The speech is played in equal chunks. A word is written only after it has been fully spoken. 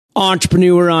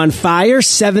Entrepreneur on Fire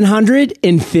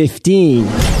 715.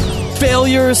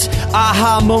 Failures,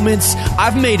 aha moments,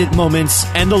 I've made it moments,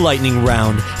 and the lightning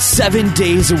round. 7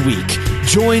 days a week.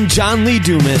 Join John Lee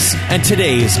Dumas and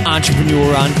today's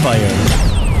Entrepreneur on Fire.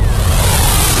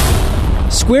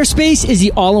 Squarespace is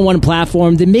the all-in-one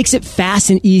platform that makes it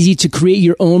fast and easy to create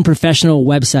your own professional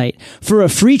website. For a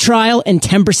free trial and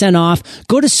 10% off,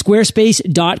 go to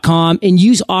squarespace.com and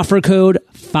use offer code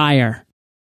FIRE.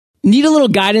 Need a little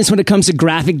guidance when it comes to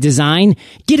graphic design?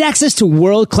 Get access to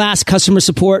world-class customer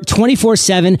support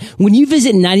 24/7 when you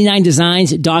visit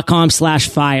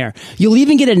 99designs.com/fire. You'll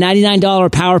even get a $99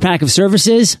 power pack of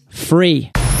services free.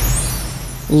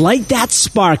 Light that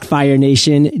spark, Fire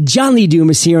Nation. John Lee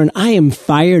Dumas here, and I am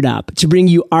fired up to bring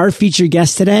you our featured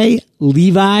guest today,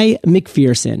 Levi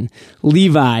McPherson.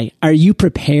 Levi, are you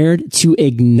prepared to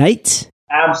ignite?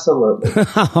 Absolutely.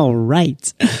 All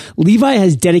right. Levi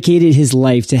has dedicated his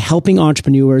life to helping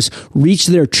entrepreneurs reach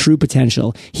their true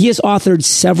potential. He has authored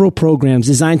several programs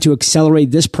designed to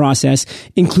accelerate this process,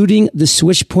 including the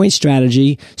Switch Point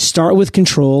Strategy, Start with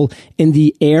Control, and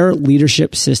the AIR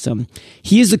Leadership System.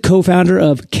 He is the co-founder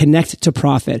of Connect to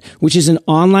Profit, which is an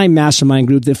online mastermind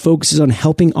group that focuses on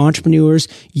helping entrepreneurs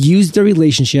use their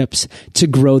relationships to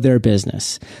grow their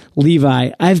business.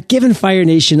 Levi, I've given Fire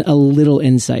Nation a little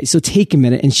insight, so take a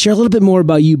minute and share a little bit more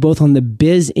about you both on the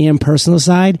biz and personal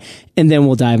side, and then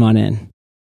we'll dive on in.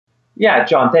 Yeah,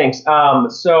 John, thanks. My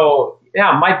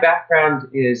background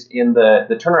is in the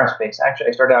turnaround space. Actually,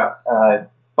 I started out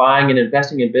buying and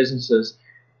investing in businesses,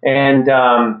 and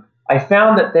I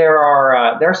found that there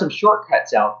are some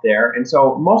shortcuts out there. And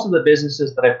so most of the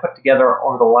businesses that I put together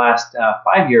over the last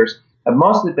 5 years have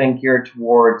mostly been geared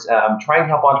towards trying to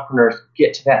help entrepreneurs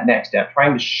get to that next step,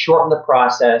 trying to shorten the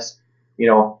process,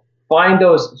 find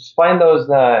those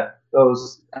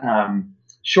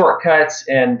shortcuts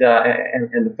and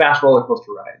the fast roller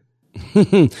coaster ride.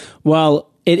 Well,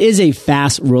 it is a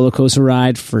fast roller coaster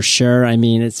ride for sure. I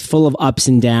mean, it's full of ups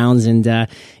and downs, and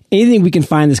anything we can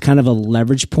find is kind of a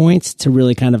leverage point to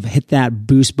really kind of hit that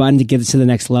boost button to get us to the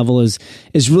next level is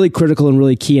really critical and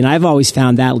really key. And I've always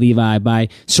found that, Levi, by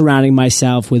surrounding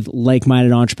myself with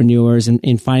like-minded entrepreneurs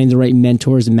and finding the right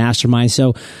mentors and masterminds.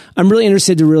 So I'm really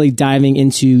interested to really diving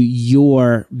into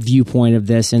your viewpoint of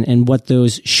this and what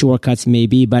those shortcuts may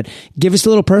be. But give us a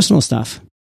little personal stuff.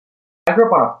 I grew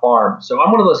up on a farm, so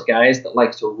I'm one of those guys that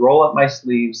likes to roll up my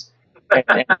sleeves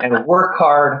and work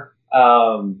hard.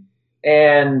 I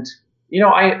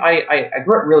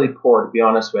grew up really poor, to be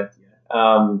honest with you.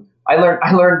 I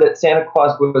learned that Santa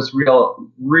Claus was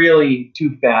really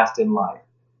too fast in life,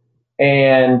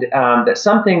 and that's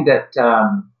something that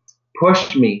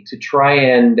pushed me to try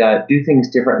and do things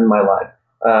different in my life.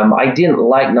 I didn't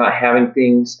like not having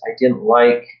things. I didn't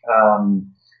like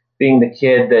being the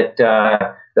kid that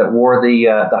wore the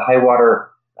high water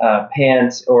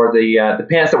pants, or the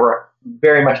pants that were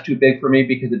very much too big for me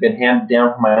because they'd been handed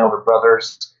down from my older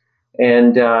brothers.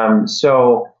 And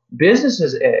so business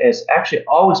has actually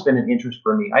always been an interest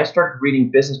for me. I started reading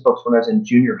business books when I was in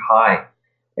junior high,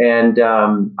 and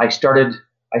I started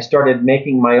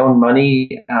making my own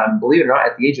money, believe it or not,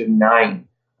 at the age of 9.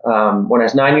 When I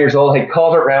was 9 years old, I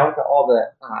called around to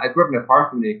I grew up in a farm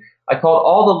community. I called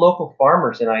all the local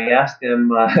farmers and I asked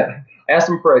them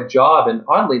for a job, and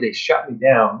oddly, they shut me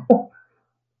down.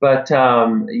 But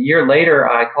a year later,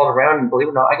 I called around, and believe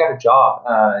it or not, I got a job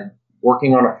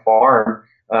working on a farm,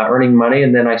 earning money,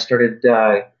 and then I started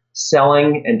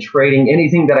selling and trading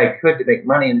anything that I could to make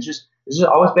money. And it's just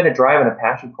always been a drive and a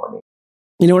passion for me.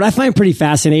 You know, what I find pretty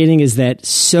fascinating is that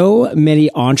so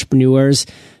many entrepreneurs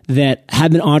that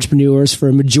have been entrepreneurs for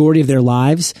a majority of their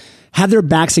lives had their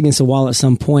backs against the wall at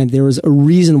some point. There was a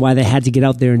reason why they had to get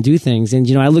out there and do things. And,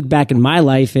 I look back in my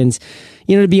life and,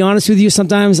 to be honest with you,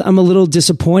 sometimes I'm a little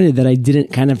disappointed that I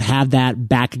didn't kind of have that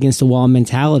back against the wall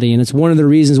mentality. And it's one of the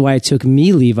reasons why it took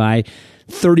me, Levi,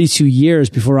 32 years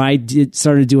before I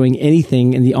started doing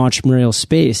anything in the entrepreneurial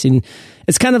space. And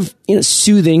it's kind of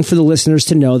soothing for the listeners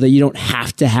to know that you don't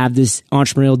have to have this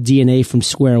entrepreneurial DNA from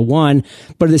square one.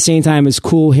 But at the same time, it's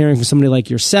cool hearing from somebody like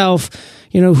yourself,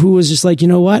 who was just like,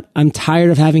 what? I'm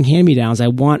tired of having hand-me-downs. I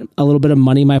want a little bit of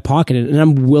money in my pocket, and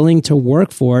I'm willing to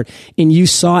work for it. And you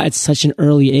saw at such an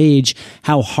early age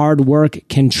how hard work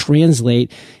can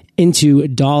translate into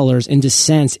dollars, into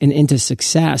cents, and into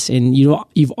success. And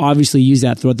you've obviously used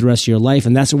that throughout the rest of your life,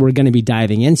 and that's what we're going to be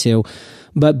diving into.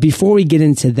 But before we get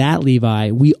into that,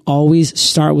 Levi, we always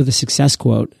start with a success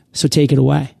quote. So take it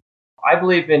away. I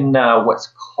believe in what's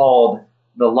called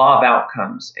the law of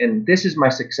outcomes. And this is my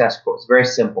success quote. It's very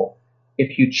simple.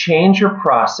 If you change your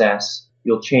process,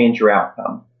 you'll change your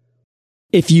outcome.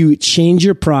 if you change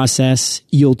your process,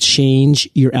 you'll change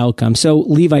your outcome. So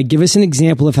Levi, give us an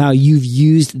example of how you've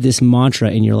used this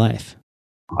mantra in your life.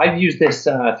 I've used this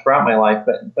throughout my life,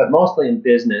 but mostly in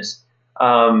business.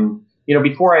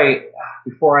 Before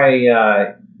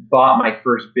I bought my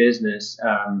first business,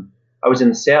 I was in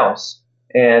the sales,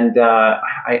 and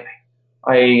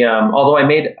although I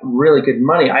made really good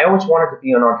money, I always wanted to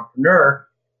be an entrepreneur.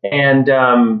 And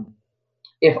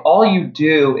if all you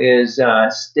do is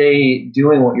stay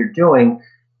doing what you're doing,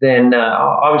 then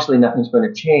obviously nothing's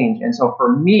going to change. And so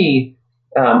for me,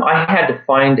 I had to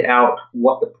find out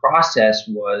what the process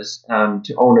was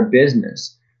to own a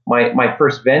business. My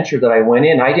first venture that I went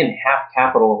in, I didn't have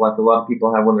capital like a lot of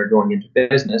people have when they're going into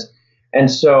business. And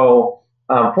so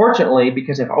fortunately,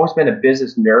 because I've always been a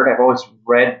business nerd, I've always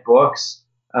read books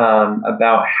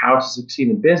about how to succeed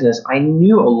in business. I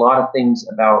knew a lot of things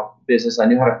about business. I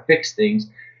knew how to fix things.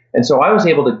 And so I was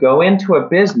able to go into a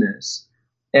business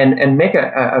and make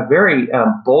a very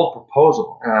bold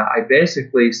proposal. I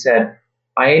basically said,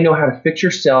 I know how to fix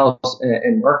your sales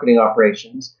and marketing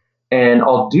operations, and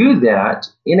I'll do that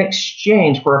in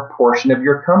exchange for a portion of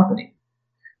your company.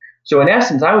 So in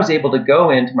essence, I was able to go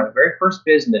into my very first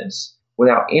business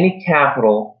without any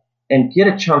capital and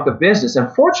get a chunk of business. And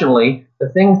fortunately, the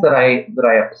things that I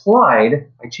applied,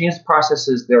 I changed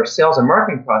processes, their sales and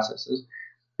marketing processes,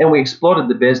 and we exploded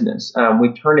the business.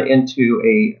 We turned it into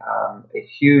a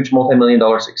huge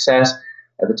multi-million-dollar success.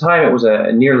 At the time, it was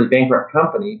a nearly bankrupt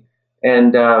company.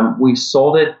 And we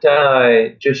sold it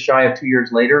just shy of 2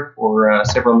 years later for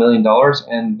several $1 million,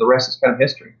 and the rest is kind of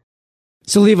history.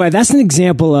 So Levi, that's an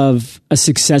example of a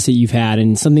success that you've had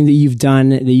and something that you've done,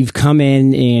 that you've come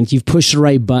in and you've pushed the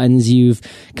right buttons, you've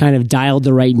kind of dialed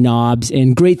the right knobs,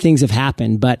 and great things have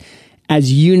happened. But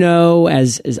as you know,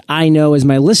 as I know, as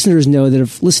my listeners know that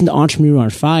have listened to Entrepreneur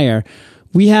on Fire,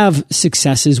 we have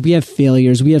successes, we have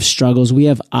failures, we have struggles, we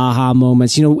have aha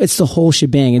moments. It's the whole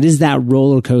shebang. It is that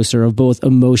roller coaster of both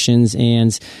emotions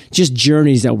and just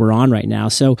journeys that we're on right now.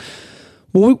 So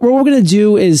what we're going to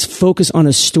do is focus on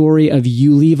a story of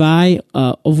you, Levi,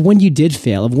 of when you did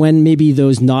fail, of when maybe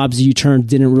those knobs you turned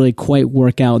didn't really quite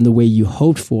work out in the way you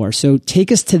hoped for. So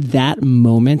take us to that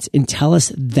moment and tell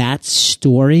us that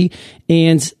story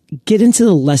and get into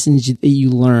the lessons that you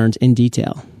learned in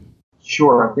detail.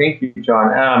 Sure. Thank you,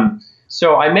 John.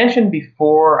 So I mentioned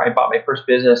before I bought my first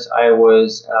business, I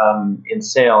was in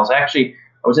sales. Actually,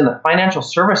 I was in the financial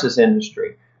services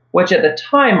industry, which at the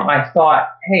time I thought,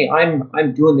 hey,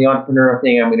 I'm doing the entrepreneurial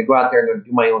thing. I'm going to go out there and I'm going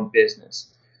to do my own business.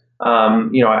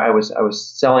 I was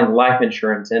selling life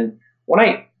insurance, and when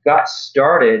I got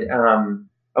started,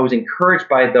 I was encouraged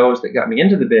by those that got me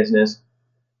into the business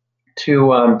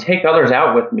to take others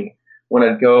out with me when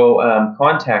I'd go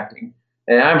contracting.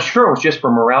 And I'm sure it was just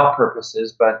for morale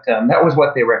purposes, but that was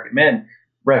what they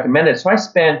recommended. So I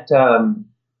spent,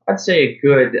 I'd say, a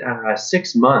good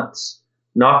 6 months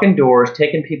knocking doors,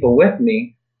 taking people with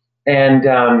me, and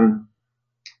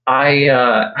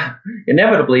I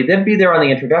inevitably they'd be there on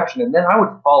the introduction, and then I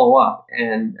would follow up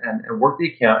and work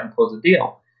the account and close the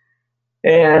deal.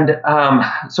 And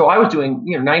so I was doing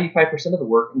 95% of the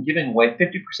work and giving away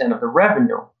 50% of the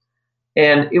revenue.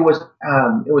 And it was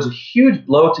a huge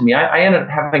blow to me. I ended up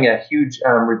having a huge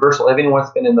reversal. Everyone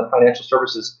that's been in the financial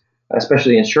services,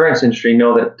 especially the insurance industry,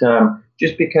 know that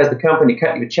just because the company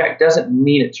cut you a check doesn't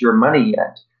mean it's your money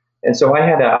yet. And so I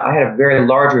had a very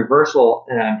large reversal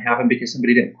happen because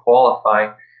somebody didn't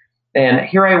qualify. And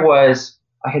here I was.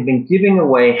 I had been giving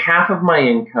away half of my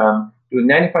income, doing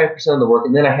 95% of the work,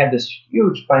 and then I had this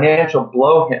huge financial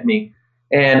blow hit me,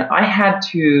 and I had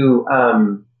to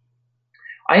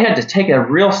take a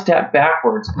real step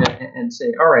backwards and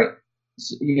say, all right,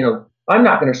 I'm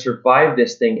not going to survive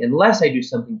this thing unless I do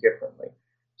something differently.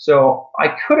 So I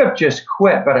could have just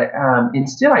quit, but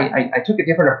instead I took a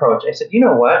different approach. I said, you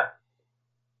know what?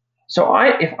 So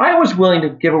if I was willing to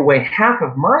give away half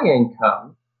of my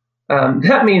income,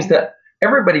 that means that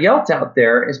everybody else out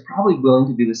there is probably willing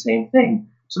to do the same thing.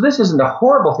 So this isn't a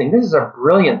horrible thing. This is a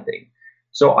brilliant thing.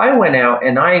 So I went out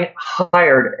and I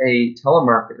hired a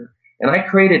telemarketer. And I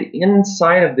created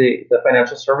inside of the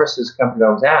financial services company that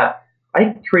I was at,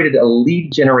 I created a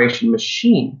lead generation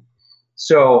machine.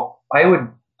 So I would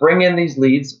bring in these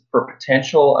leads for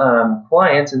potential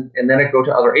clients, and then I'd go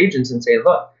to other agents and say,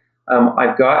 look,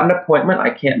 I've got an appointment.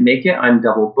 I can't make it. I'm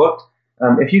double booked.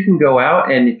 If you can go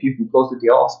out and if you can close the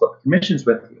deal, I'll split the commissions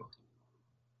with you.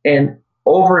 And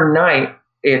overnight,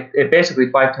 it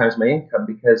basically 5 times my income,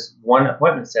 because one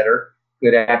appointment setter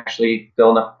could actually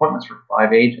fill enough appointments for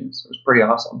 5 agents. It was pretty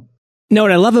awesome. No,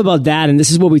 what I love about that, and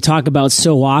this is what we talk about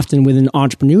so often within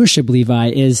entrepreneurship, Levi,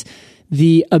 is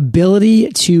the ability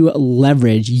to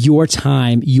leverage your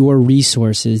time, your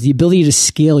resources, the ability to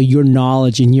scale your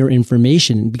knowledge and your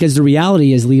information. Because the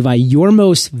reality is, Levi, your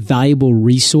most valuable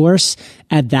resource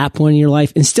at that point in your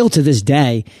life, and still to this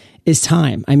day, is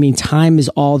time. I mean, time is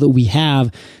all that we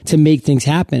have to make things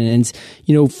happen. And,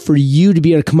 for you to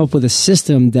be able to come up with a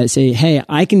system that say, hey,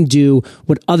 I can do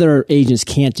what other agents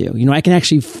can't do. I can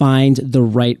actually find the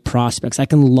right prospects. I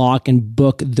can lock and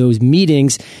book those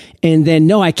meetings. And then,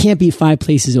 no, I can't be 5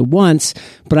 places at once,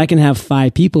 but I can have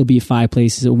 5 people be 5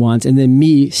 places at once. And then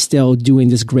me still doing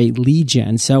this great lead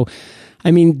gen. So,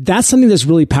 I mean, that's something that's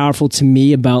really powerful to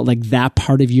me about like that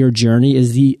part of your journey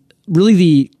is the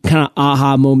kind of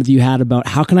aha moment that you had about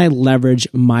how can I leverage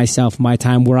myself, my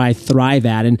time where I thrive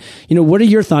at? And, what are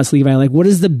your thoughts, Levi? Like, what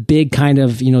is the big kind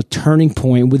of, turning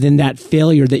point within that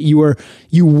failure that you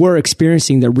were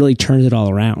experiencing that really turned it all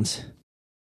around?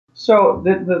 So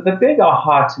the big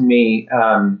aha to me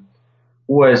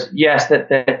was, yes,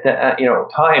 that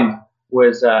time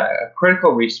was a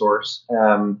critical resource,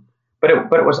 but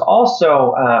it was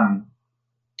also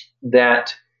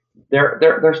that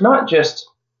there's not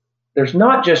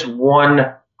just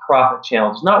one profit channel.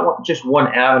 There's not just one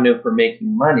avenue for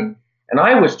making money. And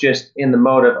I was just in the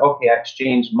mode of, okay, I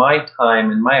exchanged my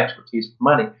time and my expertise for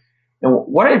money. And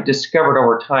what I've discovered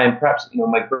over time, perhaps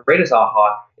my greatest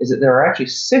aha, is that there are actually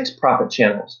 6 profit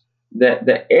channels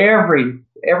that every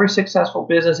successful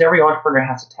business, every entrepreneur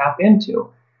has to tap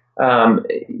into.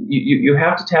 You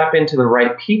have to tap into the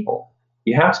right people.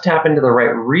 You have to tap into the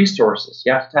right resources.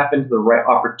 You have to tap into the right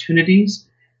opportunities.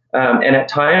 And at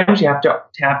times, you have to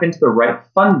tap into the right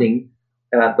funding,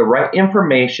 the right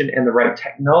information, and the right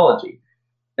technology.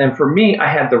 And for me, I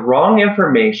had the wrong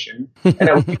information, and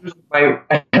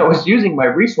I was using my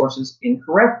resources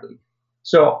incorrectly.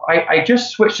 So I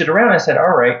just switched it around. I said,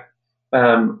 all right,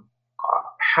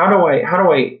 how do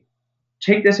I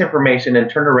take this information and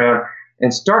turn it around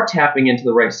and start tapping into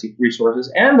the right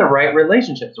resources and the right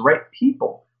relationships, the right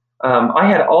people? I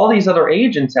had all these other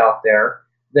agents out there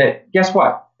that, guess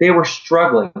what? They were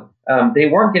struggling. They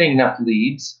weren't getting enough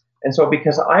leads. And so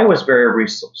because I was very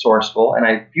resourceful and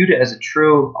I viewed it as a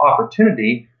true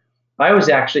opportunity, I was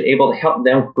actually able to help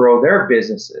them grow their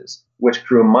businesses, which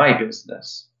grew my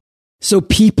business. So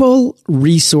people,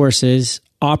 resources,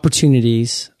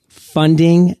 opportunities,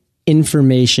 funding,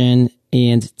 information,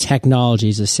 and technology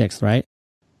is the 6th, right?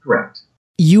 Correct.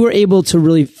 You were able to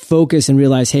really focus and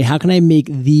realize, hey, how can I make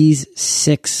these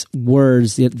 6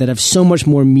 words that have so much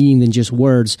more meaning than just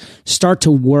words start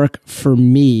to work for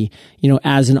me,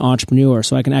 as an entrepreneur,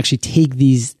 so I can actually take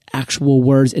these actual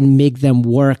words and make them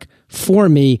work for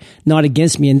me, not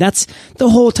against me. And that's the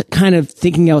whole kind of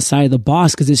thinking outside of the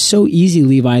box, because it's so easy,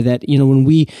 Levi, that, when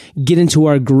we get into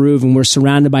our groove and we're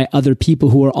surrounded by other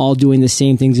people who are all doing the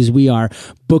same things as we are,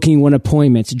 booking one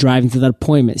appointment, driving to that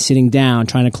appointment, sitting down,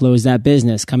 trying to close that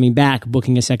business, coming back,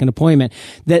 booking a second appointment,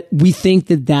 that we think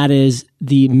that is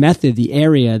the method, the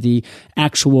area, the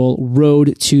actual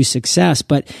road to success.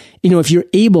 But, if you're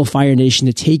able, Fire Nation,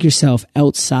 to take yourself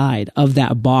outside of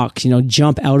that box,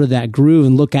 jump out of that groove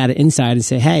and look at it inside and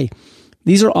say, hey,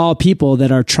 these are all people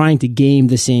that are trying to game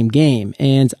the same game.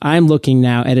 And I'm looking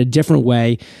now at a different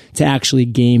way to actually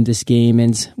game this game.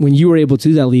 And when you were able to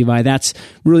do that, Levi, that's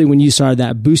really when you started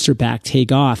that booster pack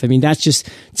take off. I mean, that's just,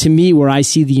 to me, where I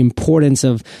see the importance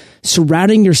of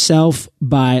surrounding yourself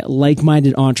by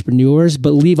like-minded entrepreneurs.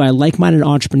 But Levi, like-minded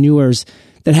entrepreneurs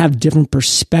that have different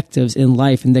perspectives in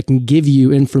life and that can give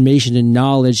you information and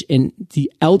knowledge and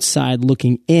the outside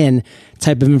looking in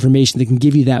type of information that can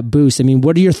give you that boost. I mean,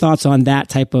 what are your thoughts on that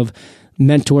type of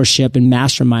mentorship and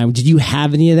mastermind? Did you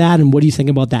have any of that? And what do you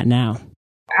think about that now?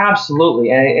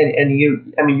 Absolutely. And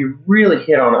you really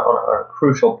hit on a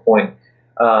crucial point.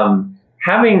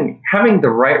 Having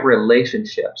the right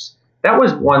relationships. That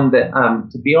was one that,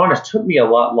 to be honest, took me a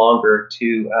lot longer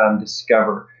to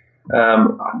discover.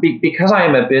 Because I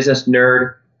am a business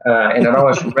nerd and I've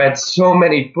always read so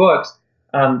many books,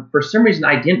 for some reason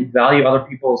I didn't value other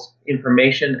people's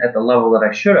information at the level that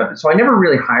I should have. And so I never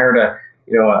really hired a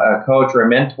coach or a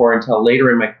mentor until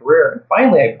later in my career. And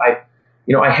finally,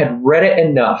 I had read it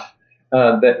enough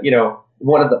that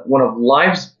one of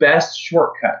life's best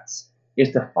shortcuts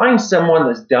is to find someone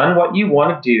that's done what you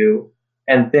want to do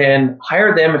and then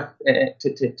hire them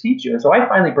to teach you. And so I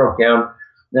finally broke down.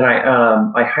 Then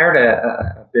I hired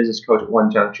a business coach at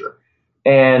one juncture.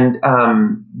 And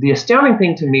the astounding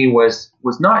thing to me was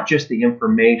not just the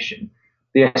information.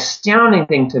 The astounding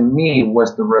thing to me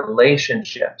was the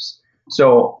relationships.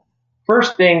 So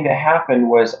first thing that happened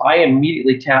was I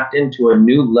immediately tapped into a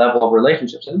new level of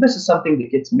relationships. And this is something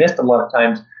that gets missed a lot of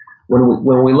times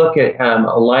when we look at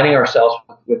aligning ourselves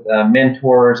with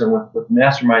mentors and with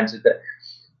masterminds, is that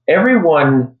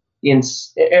everyone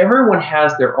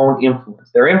has their own influence.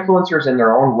 They're influencers in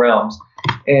their own realms.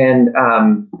 And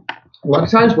a lot of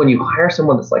times when you hire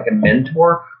someone that's like a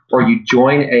mentor, or you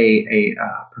join a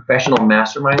professional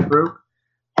mastermind group,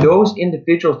 those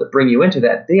individuals that bring you into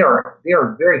that, they are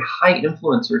very high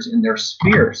influencers in their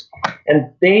spheres,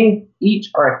 and they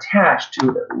each are attached to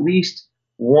at least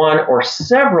one or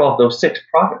several of those 6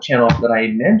 profit channels that I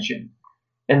mentioned.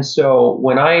 And so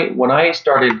when I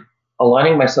started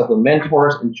aligning myself with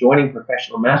mentors and joining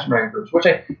professional mastermind groups, which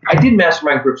I did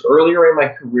mastermind groups earlier in my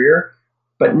career,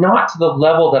 but not to the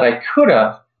level that I could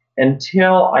have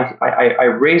until I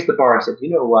raised the bar. I said, you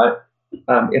know what?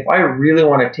 If I really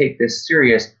want to take this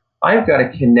serious, I've got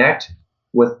to connect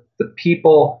with the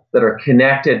people that are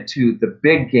connected to the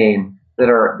big game, that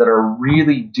are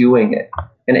really doing it.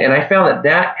 And I found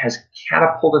that has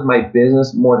catapulted my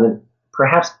business more than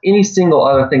perhaps any single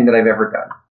other thing that I've ever done.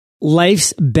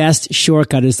 Life's best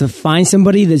shortcut is to find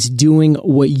somebody that's doing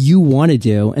what you want to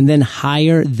do and then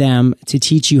hire them to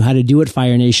teach you how to do it,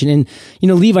 Fire Nation. And,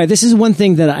 Levi, this is one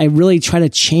thing that I really try to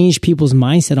change people's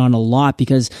mindset on a lot,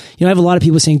 because, I have a lot of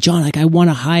people saying, John, I want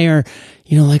to hire,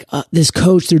 this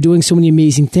coach. They're doing so many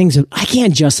amazing things. I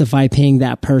can't justify paying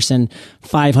that person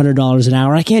 $500 an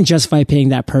hour. I can't justify paying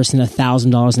that person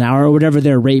 $1,000 an hour, or whatever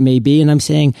their rate may be. And I'm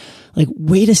saying,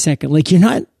 wait a second, you're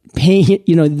not paying,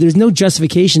 there's no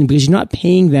justification, because you're not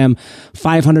paying them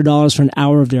 $500 for an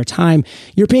hour of their time.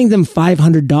 You're paying them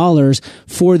 $500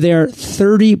 for their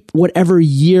 30 whatever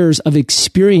years of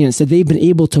experience that they've been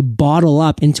able to bottle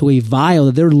up into a vial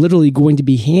that they're literally going to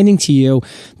be handing to you,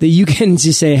 that you can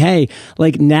just say, hey,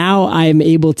 now I'm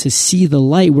able to see the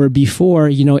light where before,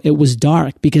 it was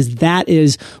dark. Because that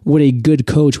is what a good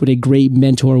coach, what a great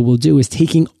mentor will do, is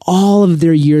taking all of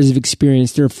their years of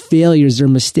experience, their failures, their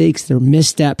mistakes, their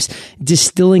missteps,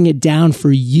 distilling it down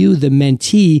for you, the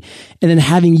mentee, and then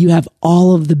having you have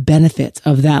all of the benefits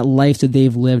of that life that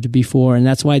they've lived before. And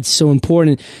that's why it's so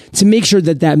important to make sure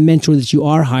that mentor that you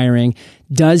are hiring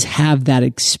does have that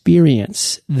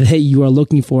experience that you are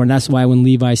looking for. And that's why when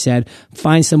Levi said,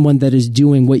 find someone that is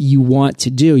doing what you want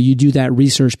to do, you do that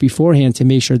research beforehand to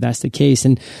make sure that's the case.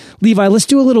 And Levi, let's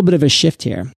do a little bit of a shift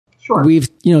here. Sure. We've,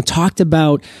 talked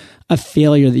about a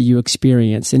failure that you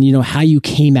experienced and, how you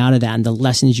came out of that and the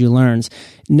lessons you learned.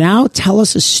 Now tell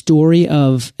us a story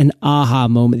of an aha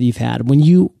moment that you've had when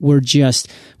you were just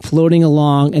floating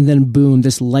along and then boom,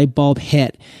 this light bulb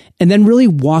hit. And then really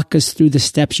walk us through the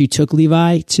steps you took,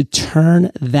 Levi, to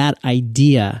turn that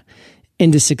idea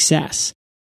into success.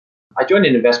 I joined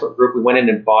an investment group. We went in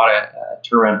and bought a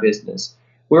turnaround business.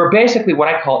 We were basically what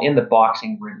I call in the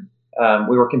boxing ring.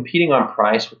 We were competing on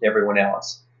price with everyone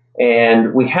else.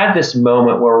 And we had this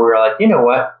moment where we were like, you know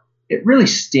what? It really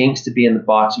stinks to be in the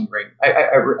boxing ring.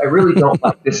 I really don't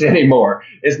like this anymore.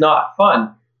 It's not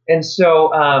fun. And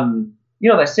so,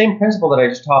 that same principle that I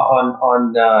just taught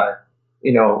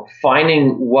on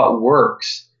finding what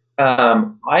works.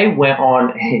 I went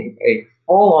on a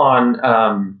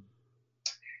full-on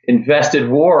invested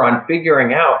war on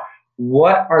figuring out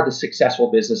what are the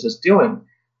successful businesses doing.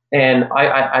 And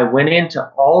I went into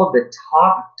all of the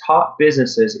top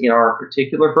businesses in our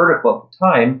particular vertical at the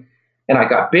time, and I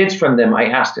got bids from them. I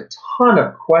asked a ton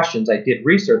of questions. I did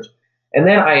research. And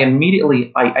then I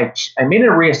immediately, I made a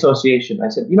reassociation. I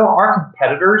said, our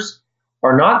competitors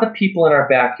are not the people in our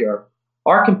backyard.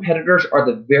 Our competitors are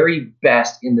the very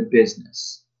best in the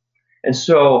business. And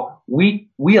so we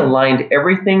aligned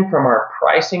everything from our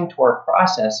pricing to our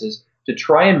processes to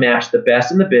try and match the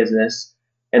best in the business.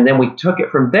 And then we took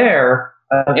it from there.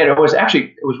 And it was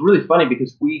really funny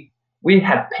because we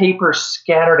had paper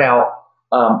scattered out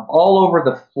all over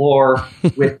the floor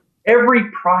with every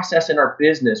process in our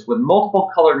business with multiple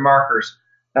colored markers.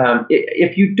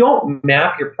 If you don't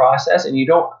map your process and you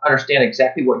don't understand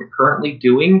exactly what you're currently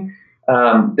doing,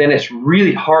 then it's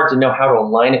really hard to know how to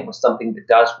align it with something that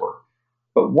does work.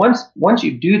 But once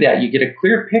you do that, you get a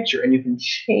clear picture and you can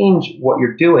change what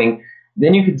you're doing.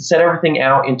 Then you can set everything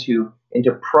out into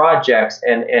projects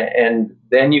and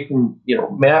then you can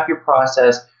map your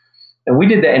process. And we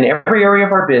did that in every area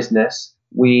of our business.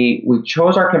 We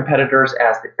chose our competitors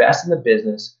as the best in the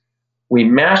business. We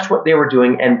matched what they were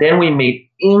doing, and then we made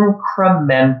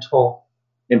incremental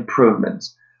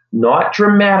improvements, not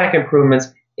dramatic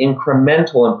improvements,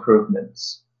 incremental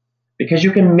improvements, because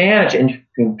you can manage and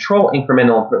control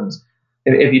incremental improvements.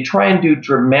 If you try and do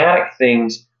dramatic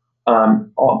things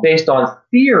based on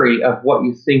theory of what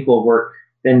you think will work,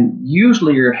 then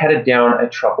usually you're headed down a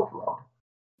troubled road.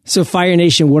 So Fire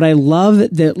Nation, what I love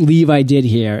that Levi did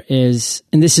here is,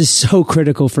 and this is so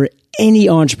critical for any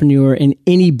entrepreneur in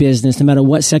any business, no matter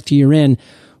what sector you're in,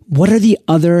 what are the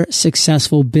other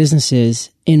successful businesses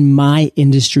in my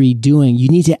industry doing? You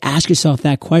need to ask yourself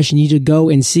that question. You need to go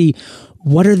and see,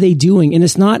 what are they doing? And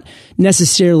it's not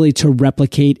necessarily to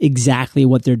replicate exactly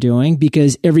what they're doing,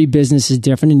 because every business is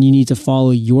different and you need to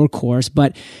follow your course.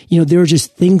 But, there are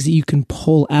just things that you can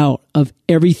pull out of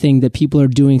everything that people are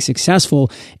doing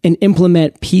successful and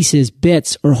implement pieces,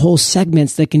 bits, or whole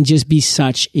segments that can just be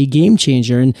such a game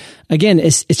changer. And again,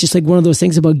 it's just like one of those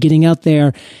things about getting out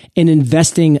there and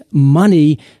investing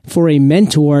money for a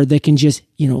mentor that can just,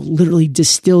 literally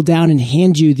distill down and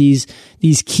hand you these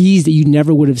keys that you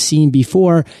never would have seen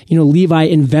before. Levi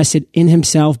invested in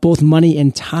himself, both money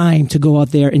and time, to go out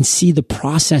there and see the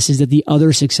processes that the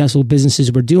other successful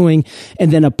businesses were doing,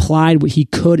 and then applied what he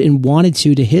could and wanted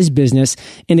to his business.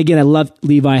 And again, I love,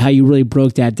 Levi, how you really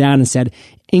broke that down and said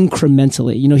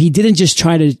incrementally. He didn't just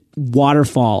try to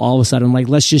waterfall all of a sudden, like,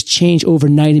 let's just change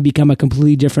overnight and become a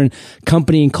completely different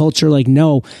company and culture. Like,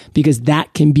 no, because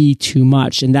that can be too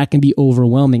much and that can be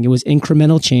overwhelming. It was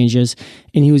incremental changes,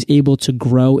 and he was able to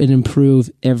grow and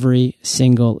improve every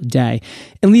single day.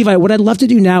 And Levi, what I'd love to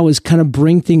do now is kind of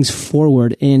bring things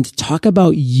forward and talk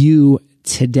about you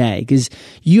today, because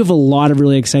you have a lot of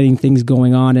really exciting things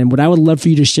going on. And what I would love for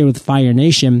you to share with Fire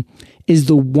Nation is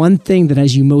the one thing that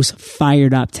has you most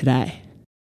fired up today.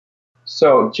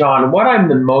 So, John, what I'm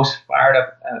the most fired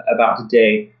up about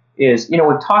today is, we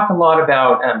talked a lot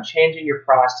about changing your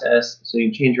process so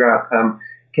you change your outcome,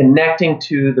 connecting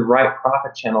to the right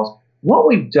profit channels. What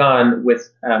we've done with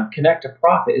Connect to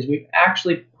Profit is we've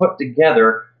actually put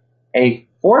together a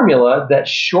formula that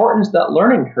shortens that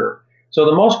learning curve. So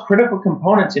the most critical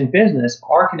components in business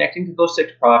are connecting to those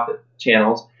 6 profit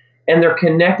channels, and they're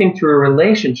connecting through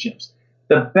relationships.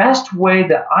 The best way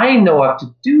that I know of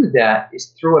to do that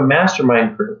is through a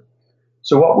mastermind group.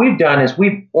 So what we've done is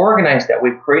we've organized that.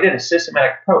 We've created a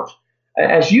systematic approach.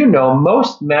 As you know,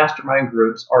 most mastermind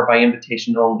groups are by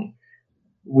invitation only.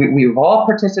 We've all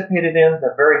participated in.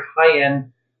 They're very high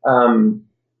end, and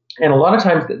a lot of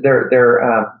times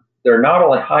they're not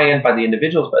only high end by the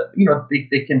individuals, but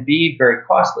they can be very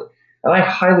costly. And I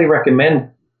highly recommend,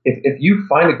 if you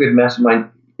find a good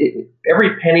mastermind,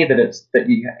 every penny that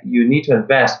you need to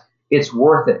invest, it's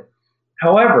worth it.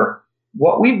 However,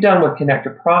 what we've done with Connect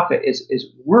to Profit is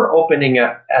we're opening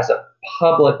up as a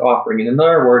public offering. And in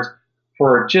other words,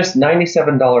 for just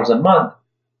 $97 a month,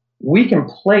 we can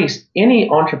place any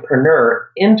entrepreneur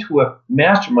into a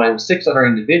mastermind with 6 other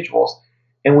individuals,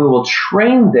 and we will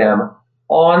train them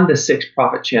on the 6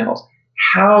 profit channels,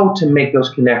 how to make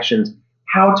those connections,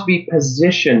 how to be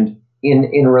positioned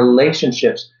in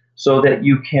relationships, so that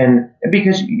you can,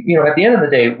 because, at the end of the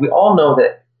day, we all know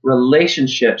that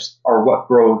relationships are what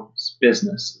grows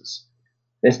businesses.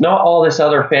 It's not all this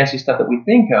other fancy stuff that we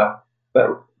think of,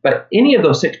 but any of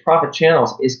those 6 profit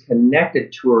channels is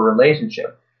connected to a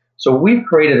relationship. So we've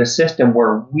created a system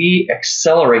where we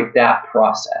accelerate that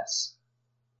process.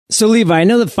 So Levi, I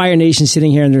know that Fire Nation's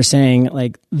sitting here and they're saying,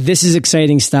 like, this is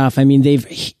exciting stuff. I mean, they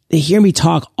hear me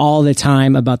talk all the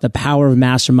time about the power of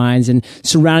masterminds and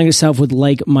surrounding yourself with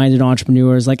like-minded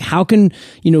entrepreneurs. Like, how can,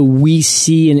 we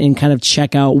see and kind of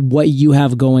check out what you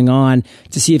have going on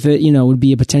to see if it, would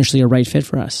be potentially a right fit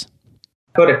for us?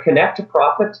 Go to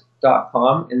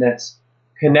connecttoprofit.com, and that's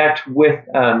connect with,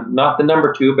 not the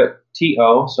number 2, but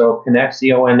T-O. So connect,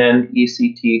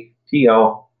 CONNECTTO.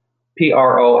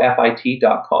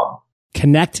 profit.com.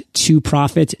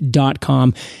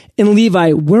 Connecttoprofit.com. And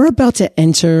Levi, we're about to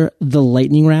enter the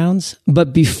lightning rounds,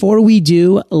 but before we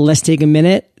do, let's take a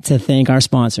minute to thank our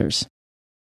sponsors.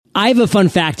 I have a fun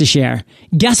fact to share.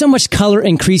 Guess how much color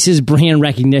increases brand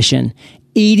recognition?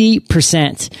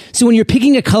 80%. So when you're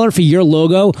picking a color for your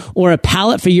logo or a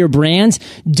palette for your brand,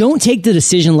 don't take the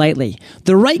decision lightly.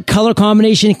 The right color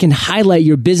combination can highlight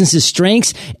your business's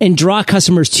strengths and draw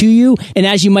customers to you. And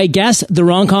as you might guess, the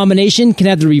wrong combination can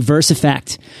have the reverse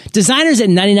effect. Designers at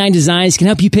 99 Designs can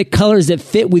help you pick colors that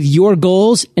fit with your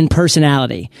goals and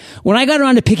personality. When I got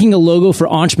around to picking a logo for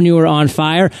Entrepreneur on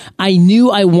Fire, I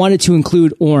knew I wanted to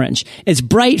include orange. It's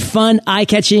bright, fun,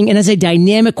 eye-catching, and has a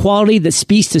dynamic quality that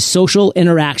speaks to social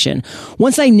interaction.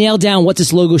 Once I nailed down what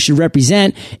this logo should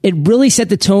represent, it really set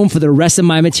the tone for the rest of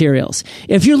my materials.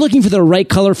 If you're looking for the right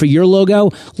color for your logo,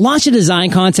 launch a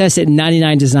design contest at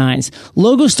 99 Designs.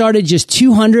 Logos start at just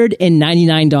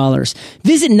 $299.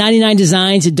 Visit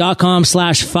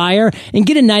 99designs.com/fire and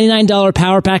get a $99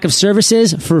 power pack of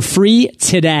services for free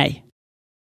today.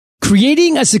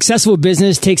 Creating a successful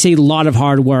business takes a lot of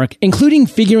hard work, including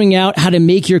figuring out how to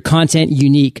make your content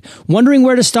unique. Wondering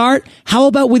where to start? How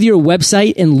about with your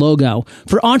website and logo?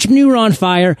 For Entrepreneur on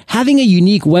Fire, having a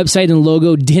unique website and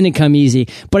logo didn't come easy,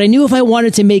 but I knew if I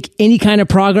wanted to make any kind of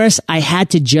progress, I had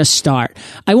to just start.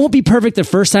 I won't be perfect the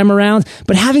first time around,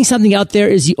 but having something out there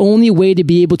is the only way to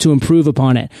be able to improve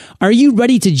upon it. Are you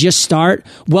ready to just start?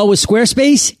 Well, with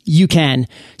Squarespace, you can.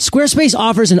 Squarespace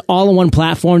offers an all-in-one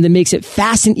platform that makes it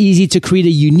fast and easy to create a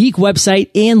unique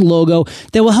website and logo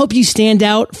that will help you stand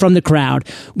out from the crowd.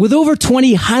 With over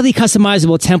 20 highly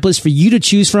customizable templates for you to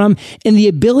choose from and the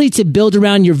ability to build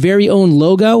around your very own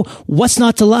logo, what's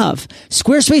not to love?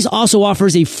 Squarespace also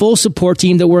offers a full support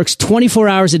team that works 24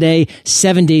 hours a day,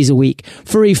 7 days a week.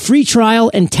 For a free trial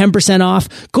and 10% off,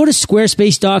 go to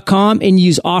squarespace.com and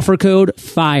use offer code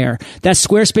FIRE. That's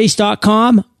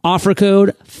squarespace.com, offer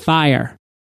code FIRE.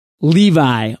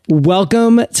 Levi,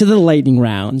 welcome to the lightning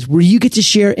round, where you get to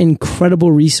share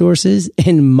incredible resources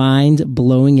and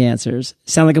mind-blowing answers.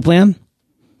 Sound like a plan?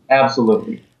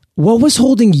 Absolutely. What was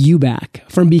holding you back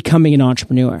from becoming an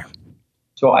entrepreneur?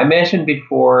 So I mentioned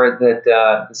before that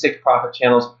the 6 profit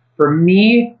channels, for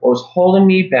me, what was holding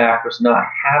me back was not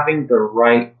having the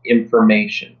right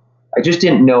information. I just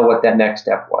didn't know what that next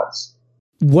step was.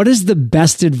 What is the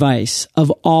best advice of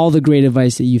all the great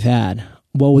advice that you've had?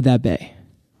 What would that be?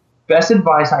 Best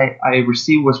advice I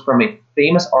received was from a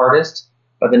famous artist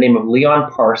by the name of Levi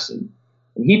McPherson.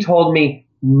 And he told me,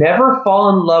 never fall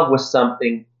in love with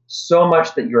something so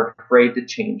much that you're afraid to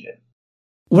change it.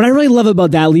 What I really love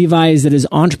about that, Levi, is that as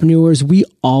entrepreneurs, we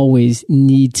always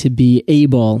need to be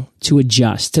able to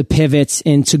adjust, to pivot,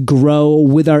 and to grow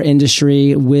with our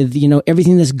industry, with,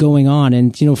 everything that's going on.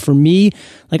 And, for me,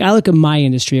 I look at my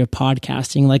industry of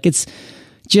podcasting, it's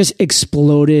just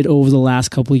exploded over the last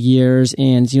couple of years.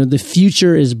 And, the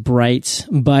future is bright,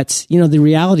 but, the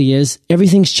reality is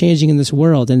everything's changing in this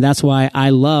world. And that's why I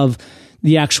love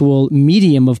the actual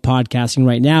medium of podcasting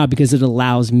right now, because it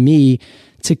allows me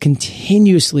to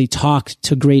continuously talk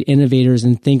to great innovators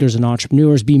and thinkers and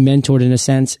entrepreneurs, be mentored in a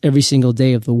sense every single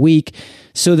day of the week,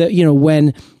 so that,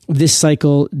 when this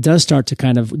cycle does start to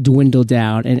kind of dwindle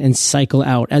down and cycle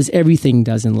out, as everything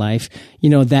does in life,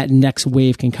 that next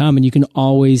wave can come, and you can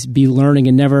always be learning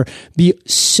and never be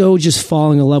so just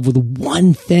falling in love with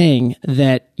one thing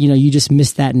that, you just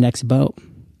miss that next boat.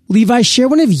 Levi, share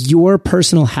one of your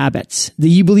personal habits that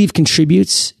you believe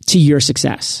contributes to your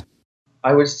success.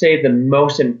 I would say the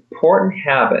most important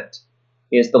habit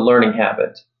is the learning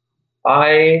habit.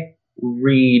 I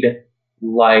read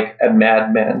like a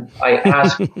madman. I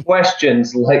ask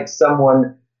questions like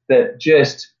someone that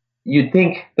just, you'd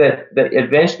think that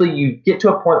eventually you get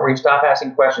to a point where you stop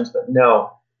asking questions, but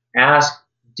no, ask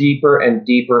deeper and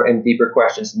deeper and deeper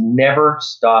questions. Never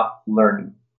stop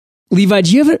learning. Levi,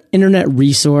 do you have an internet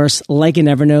resource like an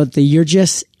Evernote that you're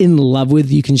just in love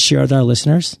with you can share with our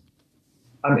listeners?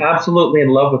 I'm absolutely in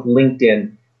love with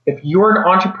LinkedIn. If you're an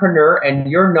entrepreneur and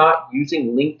you're not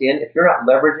using LinkedIn, if you're not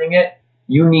leveraging it,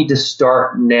 you need to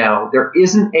start now. There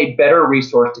isn't a better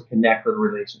resource to connect with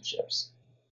relationships.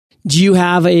 Do you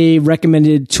have a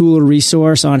recommended tool or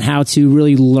resource on how to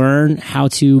really learn how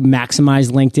to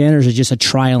maximize LinkedIn, or is it just a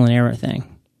trial and error thing?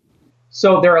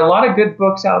 So there are a lot of good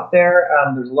books out there.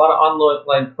 There's a lot of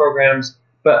online programs,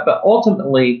 but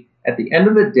ultimately, at the end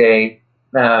of the day,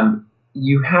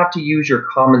 you have to use your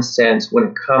common sense when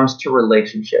it comes to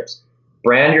relationships.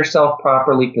 Brand yourself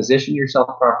properly, position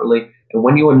yourself properly, and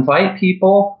when you invite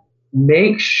people,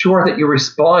 make sure that you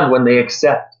respond when they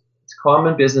accept. It's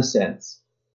common business sense.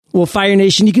 Well, Fire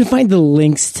Nation, you can find the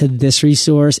links to this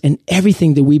resource and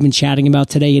everything that we've been chatting about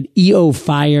today at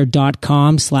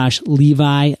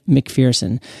eofire.com/Levi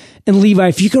McPherson. And Levi,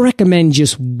 if you could recommend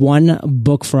just one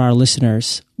book for our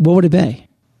listeners, what would it be?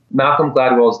 Malcolm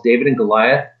Gladwell's David and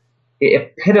Goliath.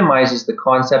 It epitomizes the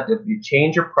concept of you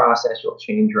change your process, you'll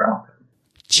change your outcome.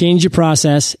 Change your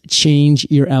process, change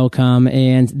your outcome.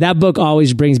 And that book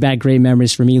always brings back great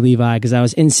memories for me, Levi, because I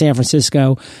was in San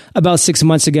Francisco about 6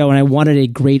 months ago and I wanted a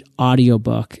great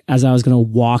audiobook as I was going to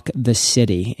walk the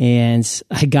city. And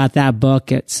I got that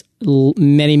book. It's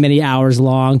many, many hours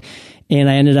long. And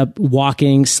I ended up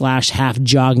walking / half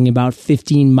jogging about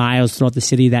 15 miles throughout the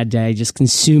city that day, just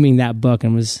consuming that book,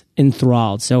 and was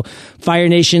enthralled. So Fire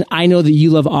Nation, I know that you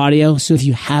love audio. So if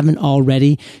you haven't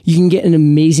already, you can get an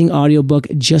amazing audiobook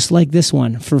just like this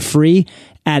one for free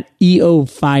at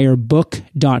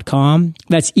eofirebook.com.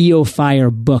 That's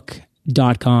eofirebook.com.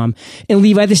 eofire.com. And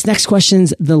Levi, this next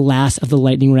question's the last of the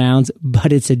lightning rounds,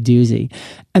 but it's a doozy.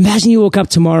 Imagine you woke up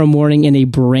tomorrow morning in a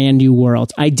brand new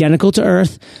world, identical to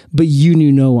Earth, but you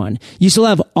knew no one. You still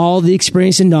have all the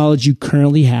experience and knowledge you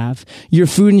currently have. Your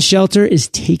food and shelter is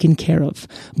taken care of,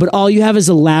 but all you have is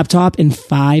a laptop and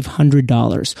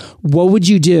 $500. What would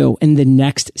you do in the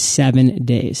next 7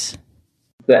 days?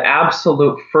 The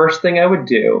absolute first thing I would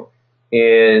do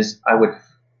is I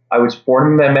would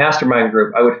form my mastermind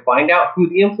group. I would find out who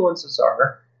the influences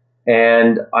are,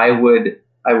 and I would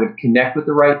connect with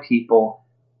the right people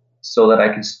so that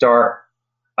I can start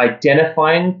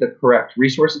identifying the correct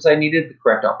resources I needed, the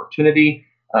correct opportunity,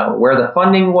 where the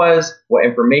funding was, what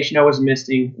information I was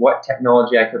missing, what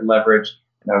technology I could leverage,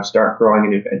 and I would start growing a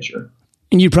new venture.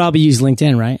 And you'd probably use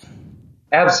LinkedIn, right?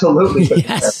 Absolutely.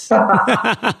 Yes.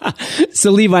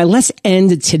 So Levi, let's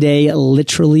end today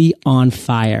literally on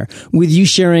fire with you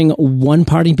sharing one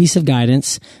parting piece of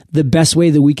guidance, the best way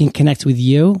that we can connect with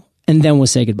you, and then we'll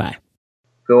say goodbye.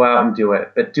 Go out and do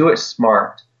it, but do it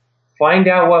smart. Find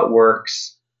out what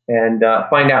works and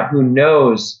find out who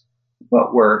knows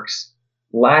what works.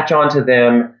 Latch onto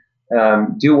them.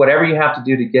 Do whatever you have to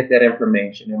do to get that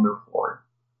information and move forward.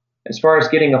 As far as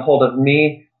getting a hold of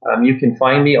me, you can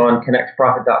find me on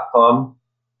connectprofit.com,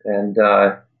 and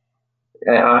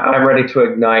I'm ready to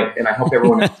ignite, and I hope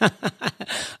everyone else.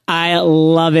 I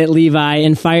love it, Levi.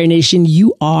 And Fire Nation,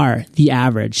 you are the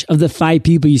average of the 5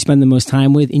 people you spend the most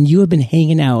time with, and you have been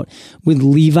hanging out with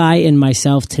Levi and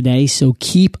myself today, so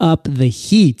keep up the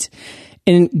heat.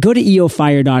 And go to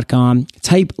eofire.com,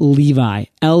 type Levi,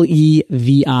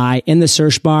 Levi, in the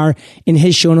search bar, and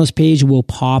his show notes page will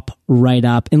pop right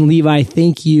up. And Levi,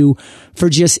 thank you for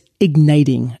just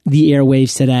igniting the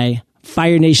airwaves today.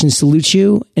 Fire Nation salutes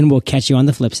you, and we'll catch you on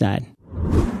the flip side.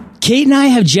 Kate and I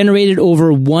have generated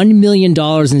over $1 million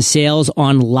in sales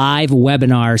on live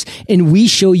webinars, and we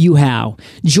show you how.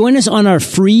 Join us on our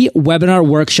free webinar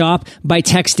workshop by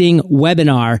texting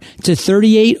webinar to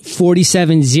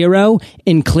 38470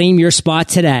 and claim your spot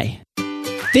today.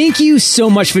 Thank you so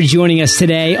much for joining us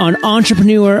today on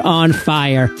Entrepreneur on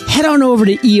Fire. Head on over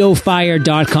to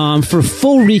eofire.com for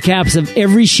full recaps of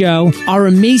every show, our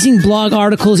amazing blog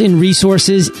articles and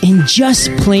resources, and just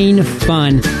plain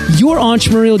fun. Your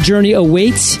entrepreneurial journey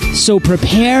awaits, so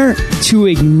prepare to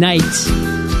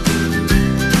ignite.